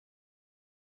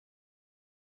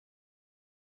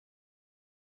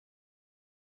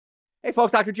Hey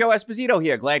folks, Dr. Joe Esposito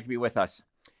here. Glad to be with us.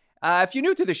 If you're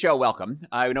new to the show, welcome.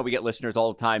 I know we get listeners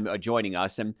all the time joining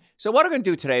us. And so what I'm going to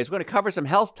do today is we're going to cover some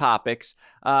health topics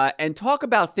and talk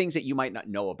about things that you might not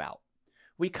know about.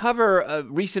 We cover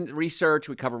recent research.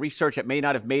 We cover research that may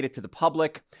not have made it to the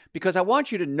public because I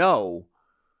want you to know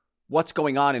what's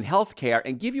going on in healthcare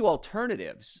and give you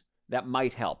alternatives that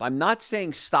might help. I'm not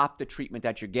saying stop the treatment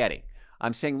that you're getting.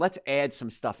 I'm saying let's add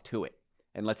some stuff to it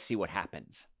and let's see what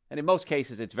happens. And in most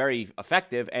cases, it's very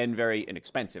effective and very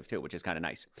inexpensive too, which is kind of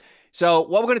nice. So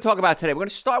what we're going to talk about today, we're going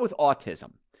to start with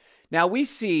autism. Now I've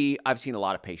seen a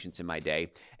lot of patients in my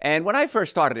day. And when I first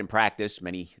started in practice,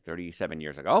 37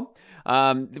 years ago,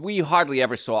 we hardly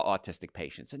ever saw autistic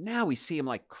patients. And now we see them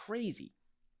like crazy.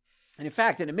 And in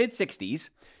fact, in the mid-60s,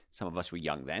 some of us were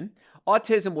young then,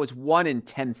 autism was 1 in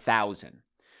 10,000.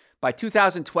 By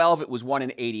 2012, it was 1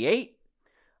 in 88.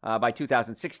 By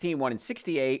 2016, 1 in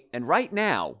 68. And right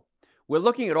now, we're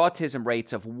looking at autism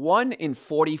rates of 1 in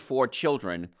 44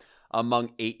 children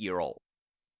among 8-year-olds.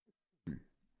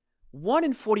 1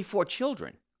 in 44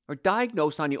 children are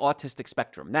diagnosed on the autistic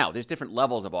spectrum. Now, there's different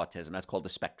levels of autism. That's called the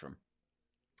spectrum.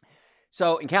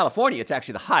 So in California, it's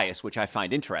actually the highest, which I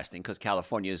find interesting because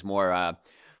California is more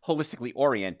holistically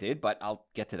oriented, but I'll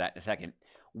get to that in a second.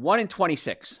 1 in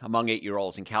 26 among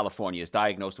 8-year-olds in California is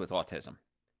diagnosed with autism.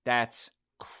 That's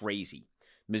crazy.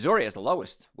 Missouri has the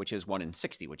lowest, which is 1 in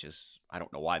 60, which is, I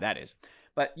don't know why that is.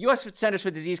 But U.S. Centers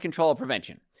for Disease Control and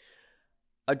Prevention.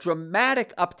 A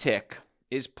dramatic uptick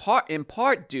is in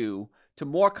part due to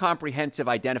more comprehensive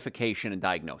identification and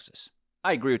diagnosis.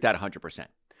 I agree with that 100%.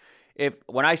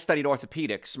 When I studied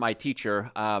orthopedics, my teacher,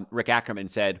 Rick Ackerman,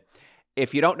 said,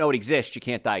 if you don't know it exists, you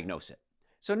can't diagnose it.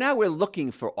 So now we're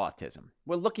looking for autism.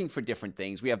 We're looking for different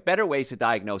things. We have better ways to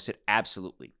diagnose it,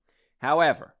 absolutely.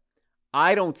 However,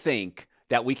 I don't think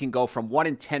that we can go from 1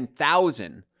 in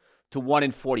 10,000 to 1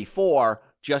 in 44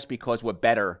 just because we're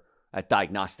better at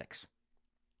diagnostics.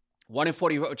 1 in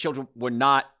 44 children were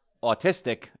not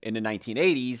autistic in the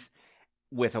 1980s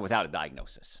with or without a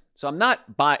diagnosis. So I'm not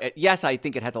yes, I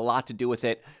think it has a lot to do with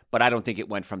it, but I don't think it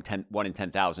went from 1 in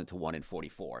 10,000 to 1 in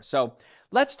 44. So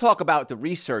let's talk about the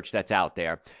research that's out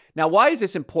there. Now, why is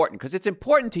this important? Because it's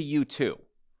important to you too.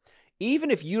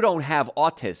 Even if you don't have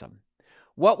autism,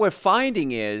 what we're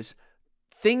finding is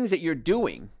things that you're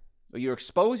doing or you're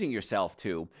exposing yourself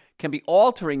to can be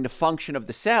altering the function of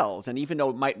the cells. And even though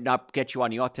it might not get you on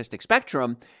the autistic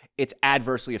spectrum, it's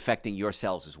adversely affecting your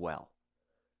cells as well.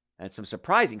 And some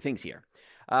surprising things here.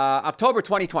 October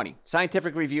 2020,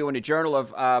 scientific review in the Journal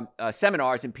of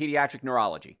Seminars in Pediatric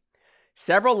Neurology.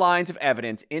 Several lines of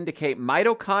evidence indicate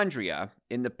mitochondria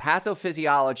in the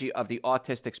pathophysiology of the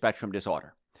autistic spectrum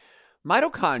disorder.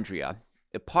 Mitochondria,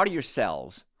 a part of your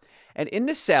cells, and in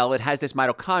the cell, it has this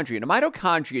mitochondria. And the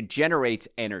mitochondria generates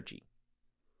energy.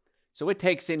 So it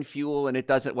takes in fuel and it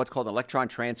does what's called electron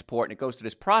transport, and it goes through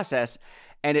this process,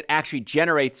 and it actually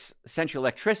generates essential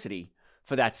electricity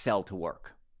for that cell to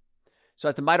work. So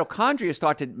as the mitochondria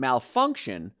start to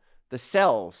malfunction, the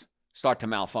cells start to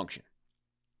malfunction.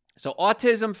 So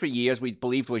autism for years we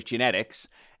believed was genetics.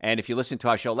 And if you listened to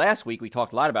our show last week, we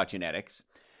talked a lot about genetics.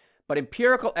 But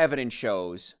empirical evidence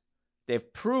shows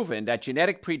they've proven that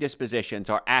genetic predispositions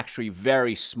are actually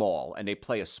very small and they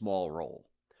play a small role.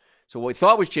 So what we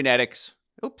thought was genetics,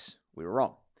 oops, we were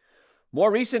wrong. More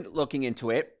recent looking into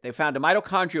it, they found the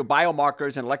mitochondrial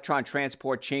biomarkers and electron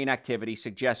transport chain activity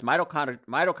suggest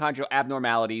mitochondrial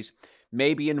abnormalities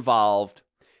may be involved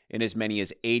in as many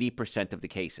as 80% of the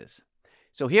cases.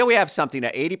 So here we have something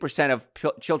that 80% of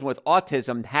children with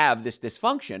autism have this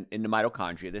dysfunction in the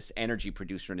mitochondria, this energy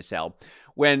producer in the cell,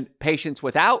 when patients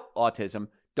without autism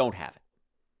don't have it.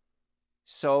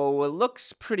 So it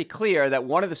looks pretty clear that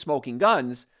one of the smoking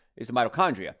guns is the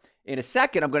mitochondria. In a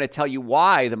second, I'm going to tell you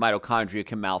why the mitochondria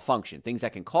can malfunction, things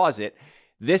that can cause it.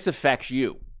 This affects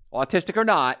you. Autistic or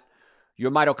not,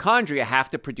 your mitochondria have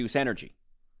to produce energy.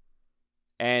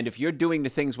 And if you're doing the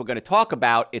things we're going to talk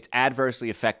about, it's adversely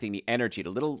affecting the energy. The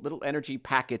little energy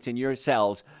packets in your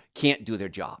cells can't do their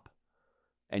job.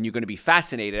 And you're going to be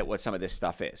fascinated at what some of this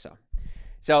stuff is.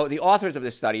 So the authors of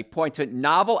this study point to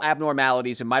novel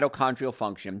abnormalities in mitochondrial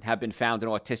function have been found in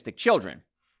autistic children.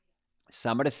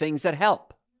 Some of the things that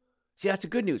help. See, that's the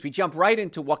good news. We jump right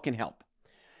into what can help.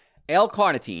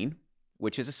 L-Carnitine,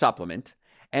 which is a supplement,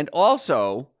 and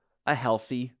also a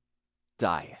healthy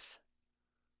diet.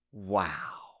 Wow.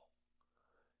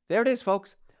 There it is,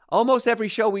 folks. Almost every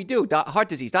show we do, heart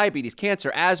disease, diabetes,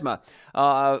 cancer, asthma.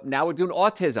 Now we're doing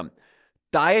autism.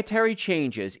 Dietary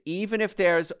changes, even if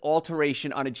there's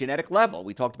alteration on a genetic level,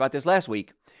 we talked about this last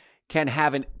week, can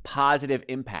have a positive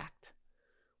impact.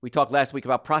 We talked last week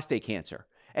about prostate cancer.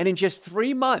 And in just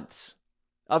 3 months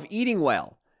of eating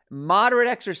well, moderate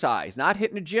exercise, not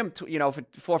hitting the gym, for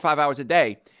 4 or 5 hours a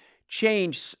day,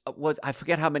 change was, I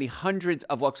forget how many hundreds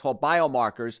of what's called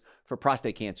biomarkers for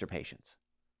prostate cancer patients.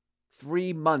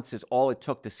 3 months is all it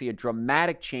took to see a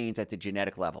dramatic change at the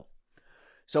genetic level.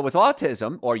 So with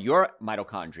autism or your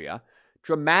mitochondria,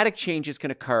 dramatic changes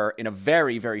can occur in a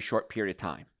very, very short period of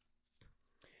time.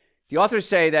 The authors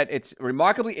say that it's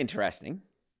remarkably interesting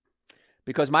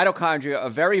because mitochondria are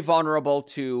very vulnerable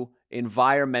to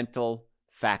environmental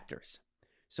factors.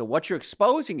 So what you're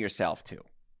exposing yourself to,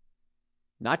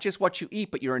 not just what you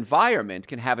eat, but your environment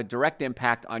can have a direct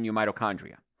impact on your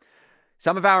mitochondria.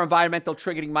 Some of our environmental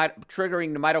triggering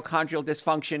the mitochondrial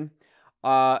dysfunction,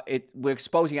 we're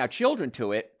exposing our children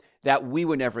to it that we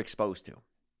were never exposed to.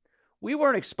 We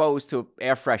weren't exposed to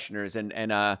air fresheners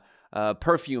and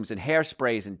perfumes and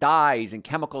hairsprays and dyes and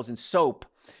chemicals and soap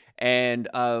and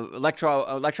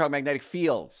electromagnetic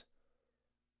fields.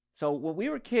 So when we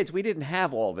were kids, we didn't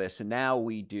have all this, and now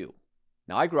we do.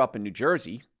 Now, I grew up in New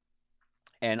Jersey,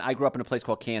 and I grew up in a place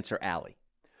called Cancer Alley.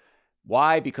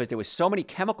 Why? Because there was so many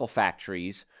chemical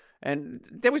factories, and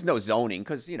there was no zoning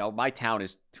because, my town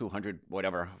is 200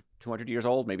 years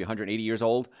old, maybe 180 years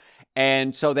old.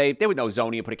 And so there was no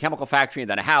zoning. You put a chemical factory and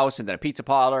then a house and then a pizza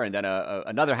parlor and then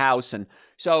another house. And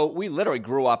so we literally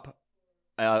grew up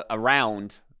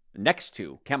around next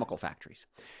to chemical factories.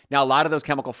 Now, a lot of those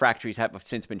chemical factories have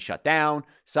since been shut down.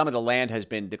 Some of the land has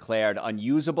been declared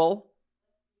unusable,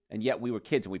 and yet we were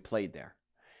kids and we played there.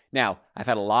 Now, I've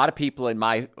had a lot of people in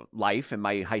my life, in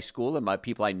my high school, and my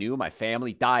people I knew, my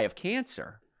family, die of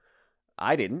cancer.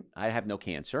 I didn't. I have no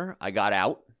cancer. I got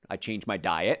out. I changed my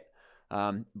diet.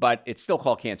 But it's still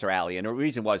called Cancer Alley. And the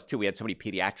reason was, too, we had so many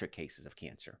pediatric cases of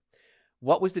cancer.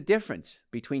 What was the difference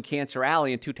between Cancer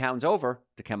Alley and 2 towns over?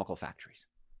 The chemical factories.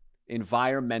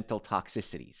 Environmental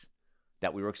toxicities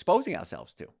that we were exposing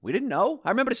ourselves to. We didn't know. I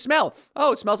remember the smell.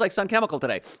 Oh, it smells like Sun Chemical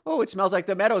today. Oh, it smells like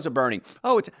the meadows are burning.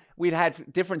 We'd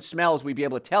had different smells. We'd be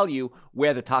able to tell you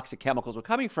where the toxic chemicals were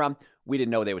coming from. We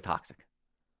didn't know they were toxic.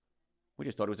 We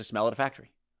just thought it was the smell of the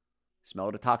factory. Smell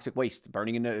of the toxic waste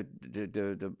burning in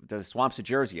the swamps of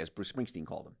Jersey, as Bruce Springsteen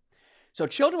called them. So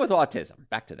children with autism,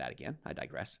 back to that again, I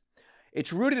digress.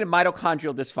 It's rooted in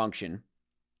mitochondrial dysfunction.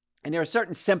 And there are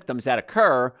certain symptoms that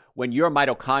occur when your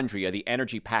mitochondria, the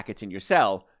energy packets in your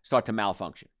cell, start to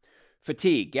malfunction.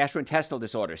 Fatigue, gastrointestinal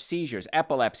disorders, seizures,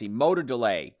 epilepsy, motor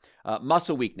delay,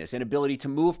 muscle weakness, inability to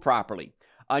move properly,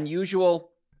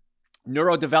 unusual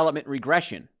neurodevelopment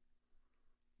regression.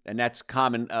 And that's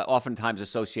common, oftentimes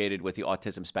associated with the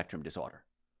autism spectrum disorder.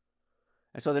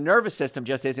 And so the nervous system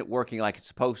just isn't working like it's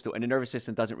supposed to, and the nervous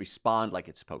system doesn't respond like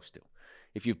it's supposed to.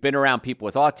 If you've been around people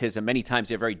with autism, many times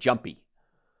they're very jumpy.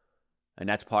 And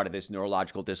that's part of this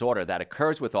neurological disorder that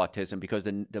occurs with autism because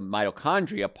the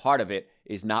mitochondria, part of it,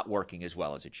 is not working as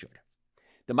well as it should.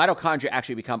 The mitochondria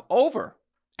actually become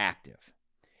overactive,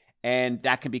 and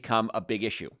that can become a big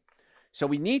issue. So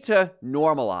we need to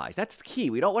normalize. That's the key.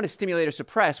 We don't want to stimulate or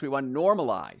suppress. We want to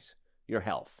normalize your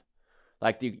health.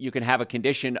 Like you can have a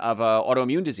condition of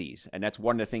autoimmune disease, and that's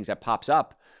one of the things that pops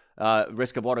up,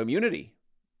 risk of autoimmunity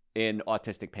in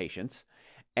autistic patients.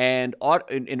 And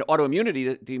in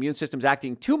autoimmunity, the immune system's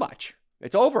acting too much.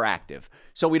 It's overactive.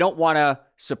 So we don't want to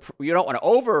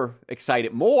overexcite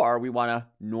it more. We want to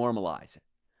normalize it.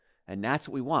 And that's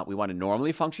what we want. We want a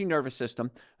normally functioning nervous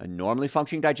system, a normally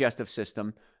functioning digestive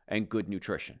system, and good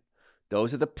nutrition.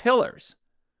 Those are the pillars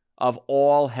of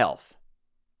all health.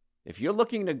 If you're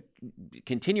looking to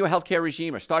continue a healthcare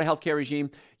regime or start a healthcare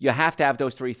regime, you have to have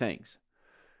those 3 things.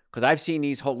 Because I've seen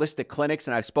these holistic clinics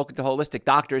and I've spoken to holistic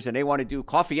doctors and they want to do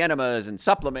coffee enemas and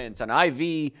supplements and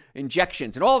IV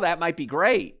injections, and all that might be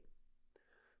great,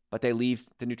 but they leave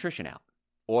the nutrition out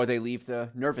or they leave the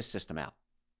nervous system out.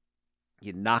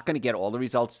 You're not going to get all the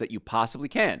results that you possibly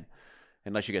can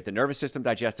unless you get the nervous system,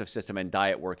 digestive system, and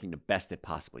diet working the best it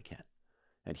possibly can.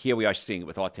 And here we are seeing it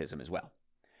with autism as well.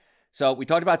 So we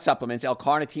talked about supplements.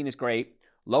 L-Carnitine is great.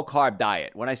 Low carb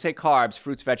diet. When I say carbs,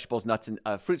 fruits, vegetables, nuts,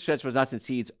 and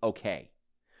seeds, okay.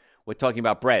 We're talking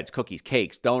about breads, cookies,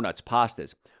 cakes, donuts,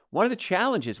 pastas. One of the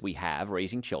challenges we have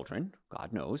raising children,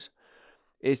 God knows,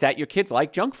 is that your kids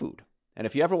like junk food. And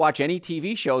if you ever watch any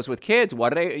TV shows with kids,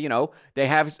 what do they, they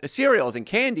have cereals and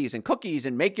candies and cookies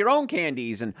and make your own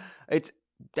candies. And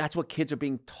that's what kids are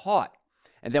being taught.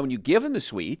 And then when you give them the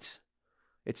sweets,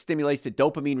 it stimulates the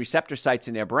dopamine receptor sites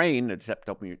in their brain.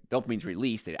 Dopamine's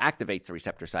released. It activates the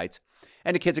receptor sites.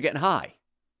 And the kids are getting high.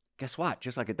 Guess what?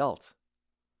 Just like adults.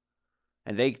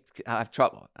 And they have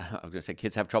trouble. I'm going to say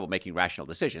kids have trouble making rational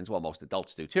decisions. Well, most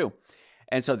adults do too.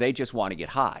 And so they just want to get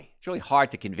high. It's really hard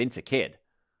to convince a kid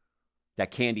that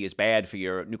candy is bad for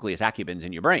your nucleus accumbens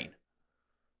in your brain.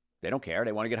 They don't care.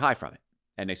 They want to get high from it.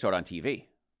 And they saw it on TV.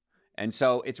 And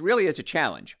so it really is a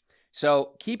challenge.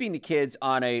 So keeping the kids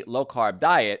on a low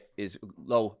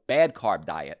bad carb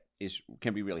diet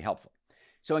can be really helpful.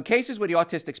 So in cases with the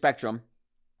autistic spectrum,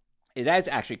 it is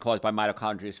actually caused by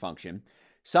mitochondrial dysfunction.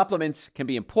 Supplements can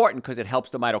be important because it helps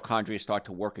the mitochondria start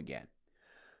to work again.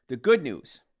 The good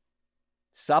news,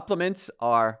 supplements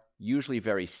are usually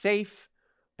very safe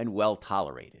and well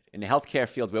tolerated. In the healthcare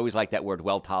field, we always like that word,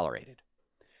 well tolerated.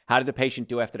 How did the patient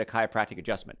do after the chiropractic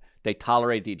adjustment? They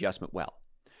tolerated the adjustment well.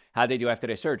 How did they do after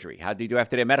their surgery? How did they do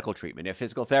after their medical treatment, their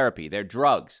physical therapy, their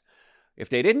drugs? If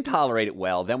they didn't tolerate it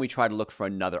well, then we try to look for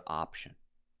another option.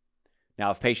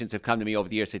 Now, if patients have come to me over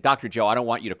the years and say, Dr. Joe, I don't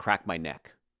want you to crack my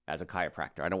neck as a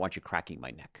chiropractor. I don't want you cracking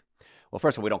my neck. Well,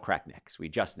 first of all, we don't crack necks. We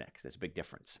adjust necks. There's a big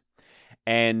difference.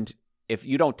 And if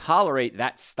you don't tolerate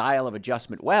that style of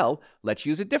adjustment well, let's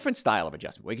use a different style of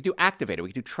adjustment. We could do activator. We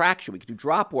could do traction. We could do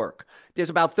drop work. There's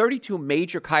about 32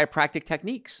 major chiropractic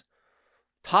techniques.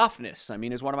 Toughness. I mean,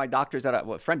 there's one of my doctors,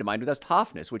 a friend of mine who does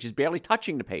toughness, which is barely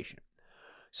touching the patient.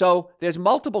 So there's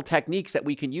multiple techniques that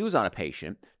we can use on a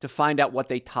patient to find out what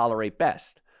they tolerate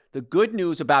best. The good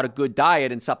news about a good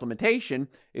diet and supplementation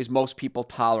is most people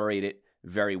tolerate it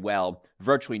very well.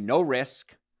 Virtually no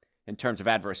risk in terms of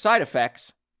adverse side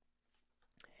effects.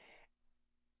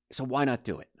 So why not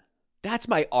do it? That's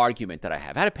my argument that I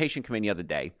have. I had a patient come in the other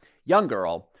day, young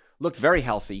girl, looked very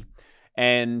healthy,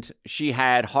 and she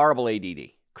had horrible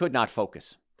ADD, could not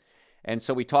focus. And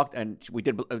so we talked, and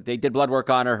they did blood work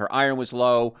on her. Her iron was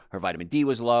low, her vitamin D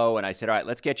was low, and I said, all right,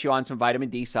 let's get you on some vitamin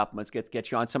D supplements,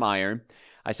 get you on some iron.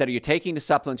 I said, are you taking the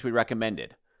supplements we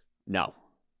recommended? No.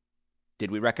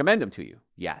 Did we recommend them to you?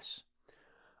 Yes.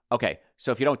 Okay,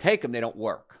 so if you don't take them, they don't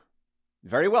work.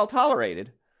 Very well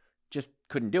tolerated, just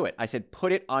couldn't do it. I said,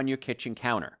 put it on your kitchen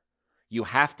counter. You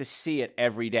have to see it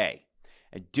every day.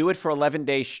 And do it for 11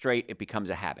 days straight, it becomes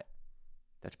a habit.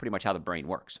 That's pretty much how the brain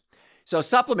works. So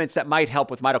supplements that might help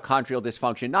with mitochondrial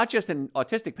dysfunction, not just in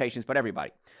autistic patients, but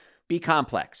everybody.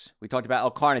 B-complex. We talked about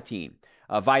L-Carnitine,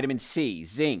 vitamin C,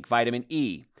 zinc, vitamin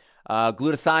E,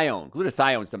 glutathione.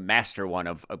 Glutathione is the master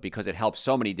one because it helps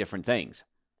so many different things.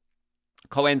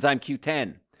 Coenzyme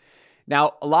Q10.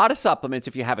 Now, a lot of supplements,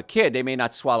 if you have a kid, they may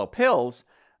not swallow pills.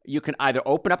 You can either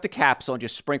open up the capsule and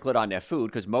just sprinkle it on their food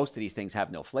because most of these things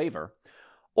have no flavor,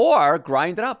 or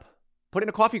grind it up. Put it in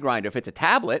a coffee grinder. If it's a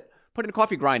tablet, put it in a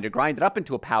coffee grinder, grind it up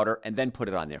into a powder, and then put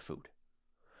it on their food.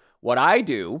 What I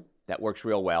do that works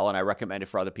real well, and I recommend it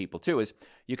for other people too, is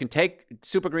you can take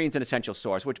Super Greens and Essential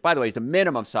Source, which, by the way, is the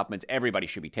minimum supplements everybody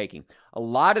should be taking. A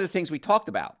lot of the things we talked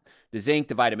about, the zinc,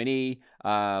 the vitamin E,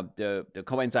 the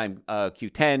coenzyme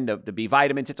Q10, the B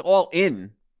vitamins, it's all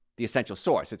in the Essential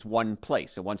Source. It's one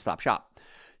place, a one-stop shop.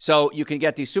 So you can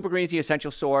get these Super Greens, the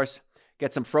Essential Source,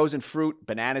 get some frozen fruit,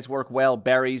 bananas work well,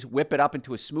 berries, whip it up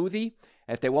into a smoothie.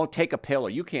 And if they won't take a pill or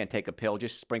you can't take a pill,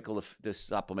 just sprinkle the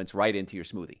supplements right into your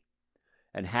smoothie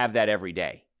and have that every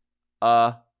day.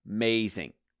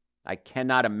 Amazing. I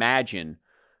cannot imagine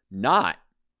not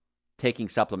taking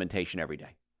supplementation every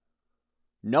day.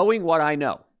 Knowing what I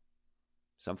know.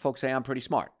 Some folks say I'm pretty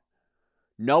smart.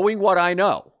 Knowing what I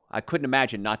know, I couldn't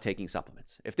imagine not taking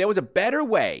supplements. If there was a better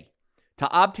way to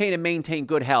obtain and maintain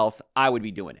good health, I would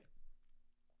be doing it.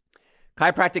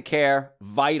 Chiropractic care,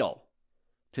 vital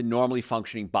to normally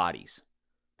functioning bodies.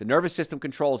 The nervous system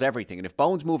controls everything, and if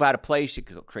bones move out of place, it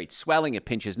could create swelling, it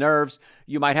pinches nerves.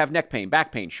 You might have neck pain,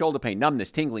 back pain, shoulder pain,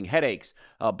 numbness, tingling, headaches,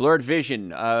 blurred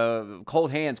vision, cold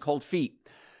hands, cold feet.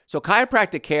 So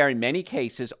chiropractic care in many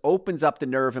cases opens up the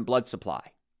nerve and blood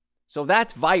supply. So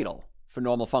that's vital for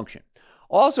normal function.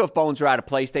 Also, if bones are out of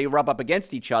place, they rub up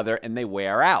against each other and they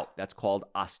wear out. That's called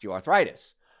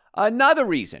osteoarthritis. Another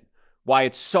reason why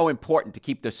it's so important to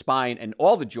keep the spine and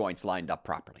all the joints lined up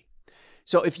properly.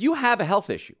 So if you have a health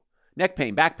issue, neck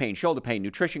pain, back pain, shoulder pain,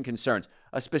 nutrition concerns,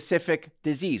 a specific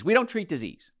disease, we don't treat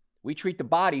disease. We treat the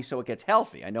body so it gets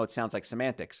healthy. I know it sounds like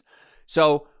semantics.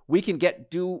 So we can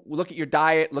look at your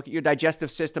diet, look at your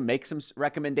digestive system, make some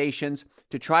recommendations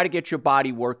to try to get your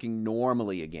body working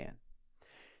normally again.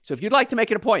 So if you'd like to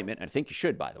make an appointment, and I think you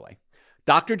should, by the way,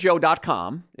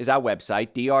 drjoe.com is our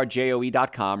website,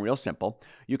 drjoe.com, real simple.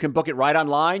 You can book it right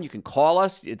online. You can call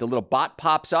us. The little bot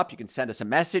pops up. You can send us a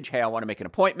message. Hey, I want to make an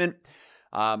appointment.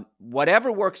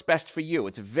 Whatever works best for you.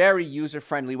 It's a very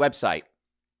user-friendly website.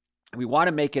 We want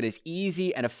to make it as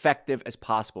easy and effective as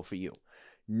possible for you.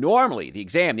 Normally, the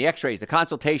exam, the x-rays, the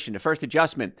consultation, the first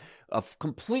adjustment, a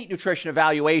complete nutrition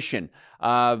evaluation,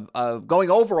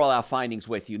 going over all our findings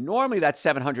with you, normally that's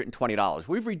 $720.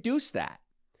 We've reduced that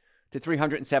to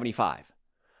 $375.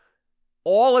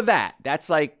 All of that's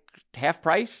like half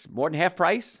price, more than half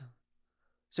price.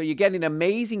 So you get an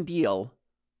amazing deal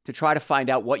to try to find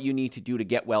out what you need to do to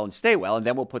get well and stay well, and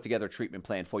then we'll put together a treatment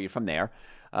plan for you from there.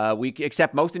 We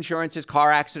accept most insurances,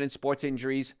 car accidents, sports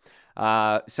injuries.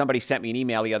 Somebody sent me an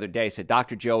email the other day, said,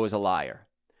 Dr. Joe is a liar.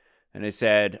 And it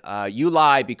said, you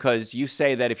lie because you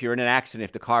say that if you're in an accident,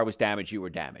 if the car was damaged, you were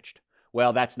damaged.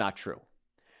 Well, that's not true.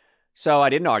 So I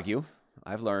didn't argue.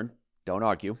 I've learned, don't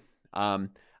argue.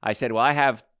 I said, well, I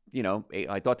have,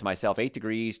 I thought to myself, 8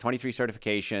 degrees, 23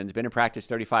 certifications, been in practice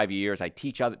 35 years. I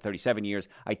teach 37 years.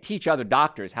 I teach other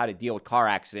doctors how to deal with car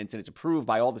accidents, and it's approved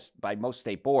by most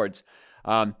state boards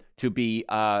to be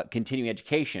continuing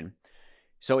education.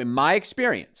 So in my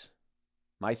experience,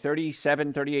 my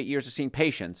 37, 38 years of seeing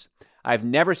patients, I've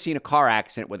never seen a car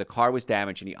accident where the car was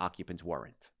damaged and the occupants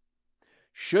weren't.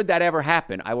 Should that ever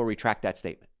happen, I will retract that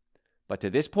statement. But to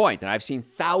this point, and I've seen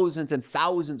thousands and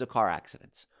thousands of car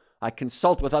accidents, I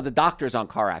consult with other doctors on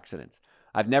car accidents.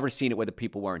 I've never seen it where the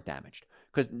people weren't damaged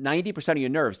because 90% of your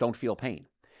nerves don't feel pain.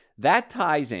 That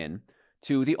ties in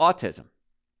to the autism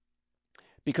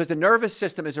because the nervous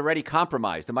system is already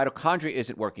compromised. The mitochondria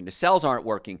isn't working. The cells aren't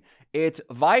working. It's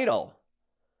vital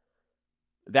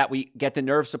that we get the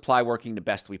nerve supply working the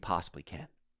best we possibly can.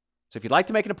 So if you'd like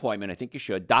to make an appointment, I think you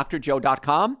should,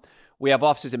 drjoe.com. We have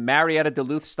offices in Marietta,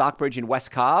 Duluth, Stockbridge, and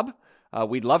West Cobb.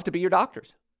 We'd love to be your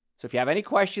doctors. So if you have any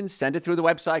questions, send it through the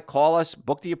website, call us,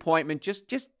 book the appointment.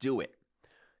 Just do it.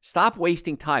 Stop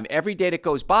wasting time. Every day that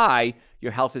goes by,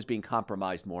 your health is being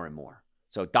compromised more and more.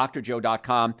 So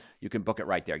drjoe.com, you can book it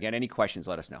right there. Again, any questions,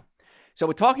 let us know. So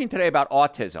we're talking today about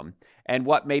autism and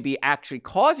what may be actually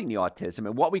causing the autism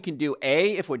and what we can do,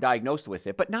 A, if we're diagnosed with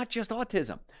it, but not just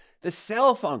autism. The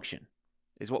cell function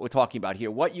is what we're talking about here,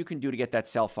 what you can do to get that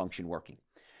cell function working.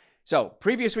 So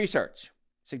previous research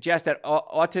suggests that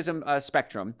autism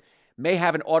spectrum may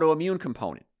have an autoimmune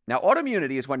component. Now,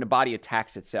 autoimmunity is when the body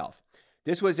attacks itself.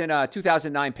 This was in a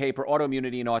 2009 paper,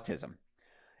 Autoimmunity and Autism.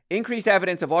 Increased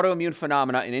evidence of autoimmune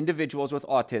phenomena in individuals with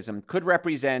autism could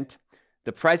represent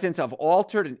the presence of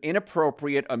altered and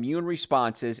inappropriate immune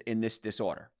responses in this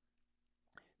disorder.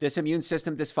 This immune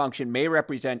system dysfunction may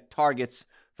represent targets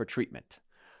for treatment.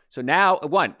 So now,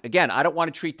 again, I don't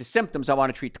want to treat the symptoms, I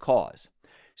want to treat the cause.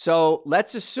 So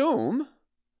let's assume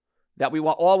that we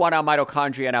all want our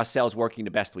mitochondria and our cells working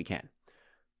the best we can.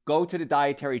 Go to the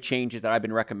dietary changes that I've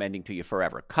been recommending to you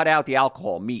forever. Cut out the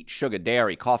alcohol, meat, sugar,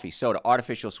 dairy, coffee, soda,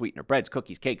 artificial sweetener, breads,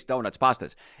 cookies, cakes, donuts,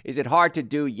 pastas. Is it hard to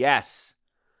do? Yes.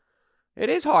 It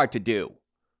is hard to do.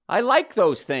 I like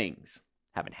those things.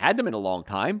 Haven't had them in a long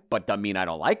time, but doesn't mean I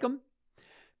don't like them.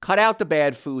 Cut out the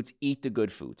bad foods, eat the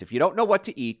good foods. If you don't know what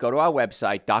to eat, go to our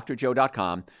website,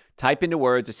 drjoe.com, type in the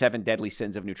words, the 7 deadly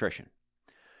sins of nutrition.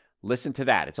 Listen to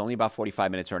that. It's only about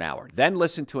 45 minutes or an hour. Then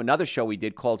listen to another show we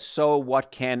did called So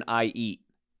What Can I Eat?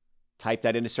 Type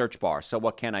that in the search bar, So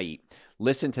What Can I Eat?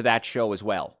 Listen to that show as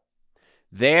well.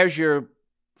 There's your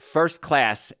first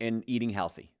class in eating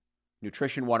healthy.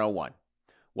 Nutrition 101.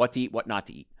 What to eat, what not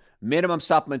to eat. Minimum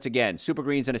supplements, again, super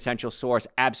greens an essential source,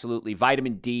 absolutely.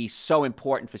 Vitamin D, so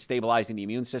important for stabilizing the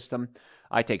immune system.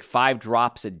 I take 5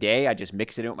 drops a day. I just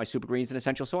mix it in with my super greens an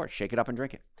essential source. Shake it up and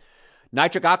drink it.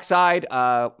 Nitric oxide,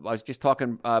 I was just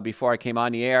talking before I came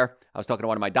on the air. I was talking to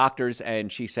one of my doctors,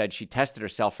 and she said she tested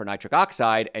herself for nitric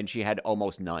oxide, and she had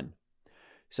almost none.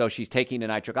 So she's taking the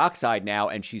nitric oxide now,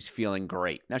 and she's feeling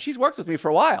great. Now, she's worked with me for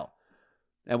a while,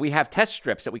 and we have test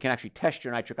strips that we can actually test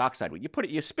your nitric oxide with.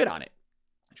 You spit on it.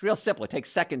 It's real simple. It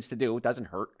takes seconds to do. It doesn't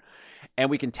hurt. And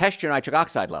we can test your nitric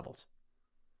oxide levels.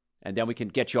 And then we can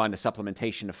get you on the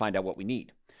supplementation to find out what we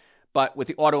need. But with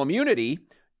the autoimmunity,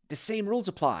 the same rules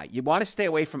apply. You want to stay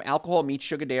away from alcohol, meat,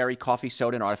 sugar, dairy, coffee,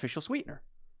 soda, and artificial sweetener.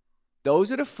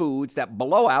 Those are the foods that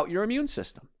blow out your immune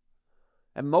system.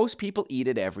 And most people eat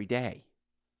it every day.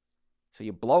 So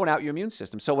you're blowing out your immune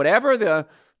system. So whatever the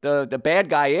bad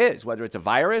guy is, whether it's a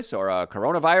virus or a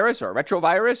coronavirus or a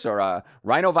retrovirus or a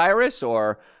rhinovirus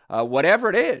or whatever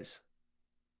it is,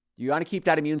 you want to keep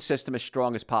that immune system as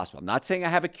strong as possible. I'm not saying I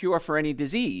have a cure for any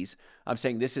disease. I'm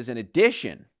saying this is an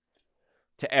addition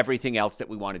to everything else that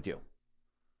we want to do.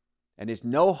 And there's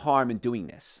no harm in doing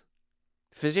this.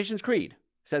 Physician's Creed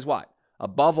says what?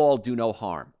 Above all, do no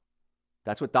harm.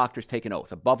 That's what doctors take an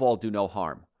oath. Above all, do no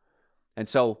harm. And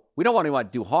so we don't want to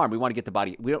do harm. We want to get the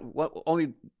body, we don't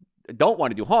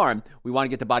want to do harm. We want to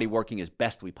get the body working as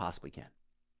best we possibly can.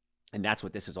 And that's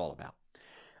what this is all about.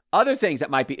 Other things that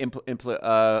might be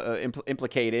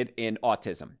implicated in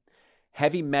autism.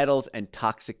 Heavy metals and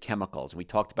toxic chemicals. We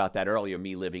talked about that earlier,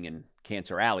 me living in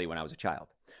Cancer Alley when I was a child.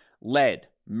 Lead,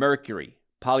 mercury,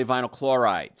 polyvinyl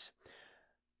chlorides,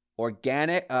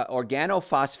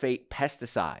 organophosphate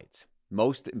pesticides,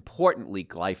 Most importantly,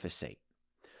 glyphosate.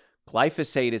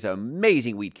 Glyphosate is an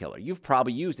amazing weed killer. You've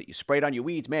probably used it. You spray it on your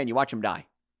weeds, man, you watch them die.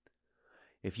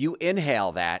 If you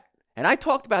inhale that, and I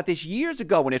talked about this years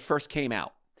ago when it first came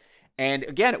out. And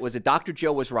again, it was that Dr.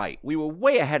 Joe was right. We were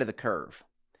way ahead of the curve.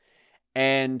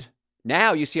 And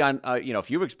now you see on, if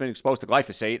you've been exposed to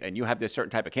glyphosate and you have this certain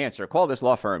type of cancer, call this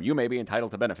law firm. You may be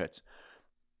entitled to benefits.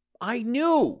 I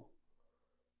knew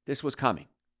this was coming.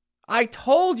 I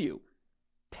told you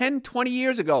 10, 20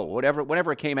 years ago,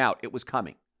 whenever it came out, it was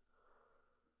coming.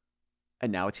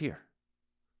 And now it's here.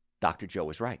 Dr. Joe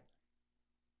was right.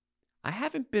 I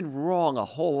haven't been wrong a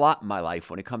whole lot in my life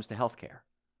when it comes to healthcare.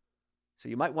 So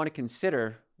you might want to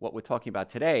consider what we're talking about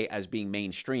today as being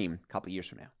mainstream a couple of years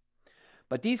from now.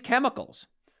 But these chemicals,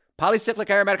 polycyclic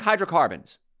aromatic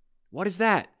hydrocarbons, what is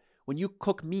that? When you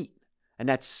cook meat and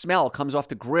that smell comes off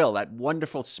the grill, that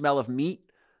wonderful smell of meat,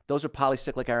 those are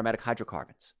polycyclic aromatic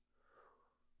hydrocarbons.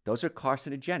 Those are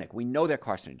carcinogenic. We know they're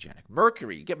carcinogenic.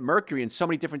 Mercury, you get mercury in so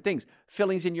many different things.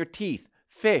 Fillings in your teeth,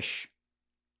 fish.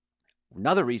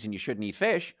 Another reason you shouldn't eat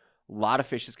fish, a lot of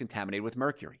fish is contaminated with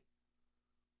mercury.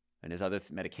 And there's other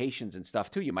medications and stuff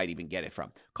too you might even get it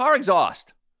from. Car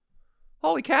exhaust.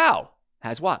 Holy cow.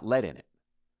 Has what? Lead in it.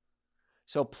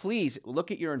 So please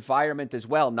look at your environment as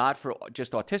well, not for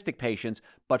just autistic patients,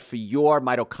 but for your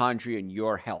mitochondria and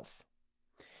your health.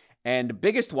 And the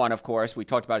biggest one, of course, we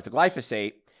talked about is the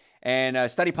glyphosate. And a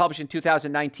study published in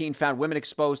 2019 found women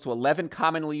exposed to 11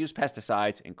 commonly used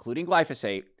pesticides, including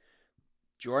glyphosate,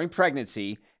 during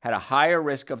pregnancy had a higher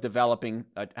risk of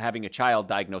having a child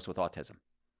diagnosed with autism.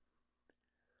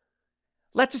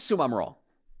 Let's assume I'm wrong.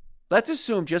 Let's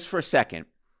assume just for a second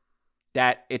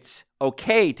that it's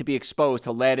okay to be exposed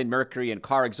to lead and mercury and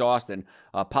car exhaust and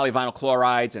polyvinyl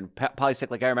chlorides and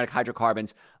polycyclic aromatic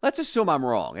hydrocarbons. Let's assume I'm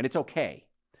wrong and it's okay.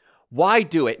 Why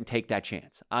do it and take that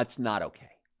chance? It's not okay.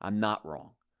 I'm not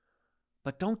wrong.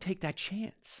 But don't take that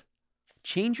chance.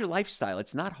 Change your lifestyle.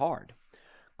 It's not hard.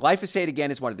 Glyphosate,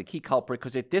 again, is one of the key culprits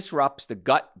because it disrupts the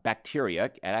gut bacteria.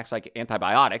 It acts like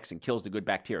antibiotics and kills the good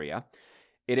bacteria.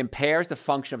 It impairs the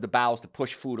function of the bowels to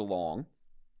push food along.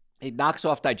 It knocks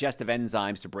off digestive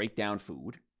enzymes to break down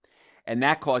food. And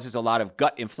that causes a lot of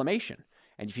gut inflammation.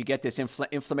 And if you get this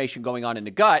inflammation going on in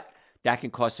the gut, that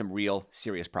can cause some real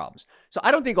serious problems. So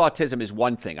I don't think autism is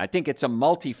one thing. I think it's a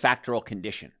multifactorial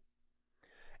condition.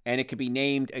 And it can be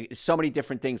named, so many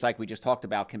different things like we just talked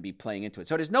about can be playing into it.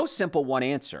 So there's no simple one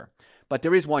answer, but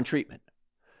there is one treatment.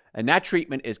 And that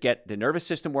treatment is get the nervous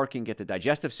system working, get the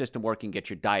digestive system working, get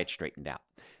your diet straightened out.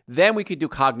 Then we can do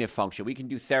cognitive function. We can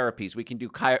do therapies. We can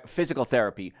do physical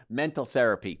therapy, mental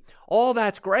therapy. All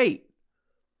that's great.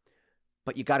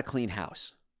 But you got to clean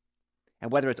house.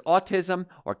 And whether it's autism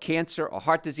or cancer or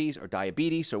heart disease or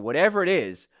diabetes or whatever it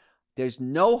is, there's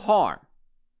no harm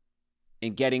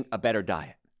in getting a better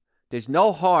diet. There's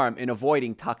no harm in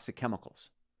avoiding toxic chemicals,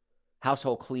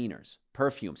 household cleaners,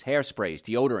 perfumes, hairsprays,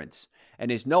 deodorants.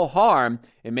 And there's no harm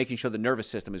in making sure the nervous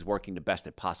system is working the best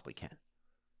it possibly can.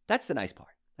 That's the nice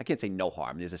part. I can't say no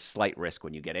harm. There's a slight risk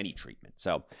when you get any treatment.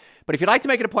 But if you'd like to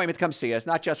make an appointment to come see us,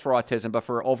 not just for autism, but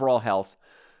for overall health,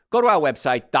 go to our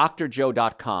website,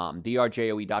 drjoe.com,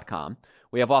 drjoe.com.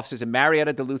 We have offices in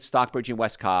Marietta, Duluth, Stockbridge, and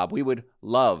West Cobb. We would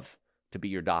love to be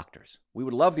your doctors. We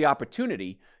would love the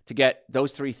opportunity to get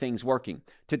those three things working,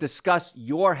 to discuss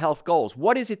your health goals.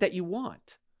 What is it that you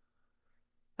want?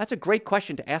 That's a great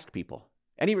question to ask people.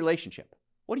 Any relationship.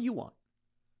 What do you want?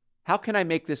 How can I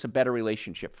make this a better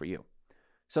relationship for you?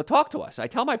 So talk to us. I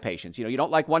tell my patients, you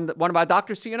don't like one of our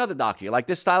doctors, see another doctor. You like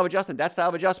this style of adjustment, that style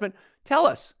of adjustment? Tell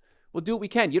us. We'll do what we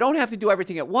can. You don't have to do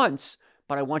everything at once,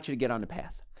 but I want you to get on the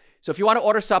path. So if you want to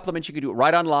order supplements, you can do it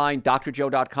right online,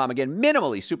 drjoe.com. Again,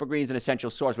 minimally, Super Greens and Essential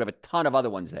Source. We have a ton of other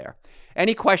ones there.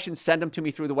 Any questions, send them to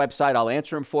me through the website. I'll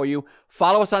answer them for you.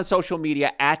 Follow us on social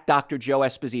media at Dr. Joe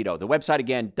Esposito. The website,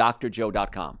 again,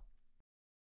 drjoe.com.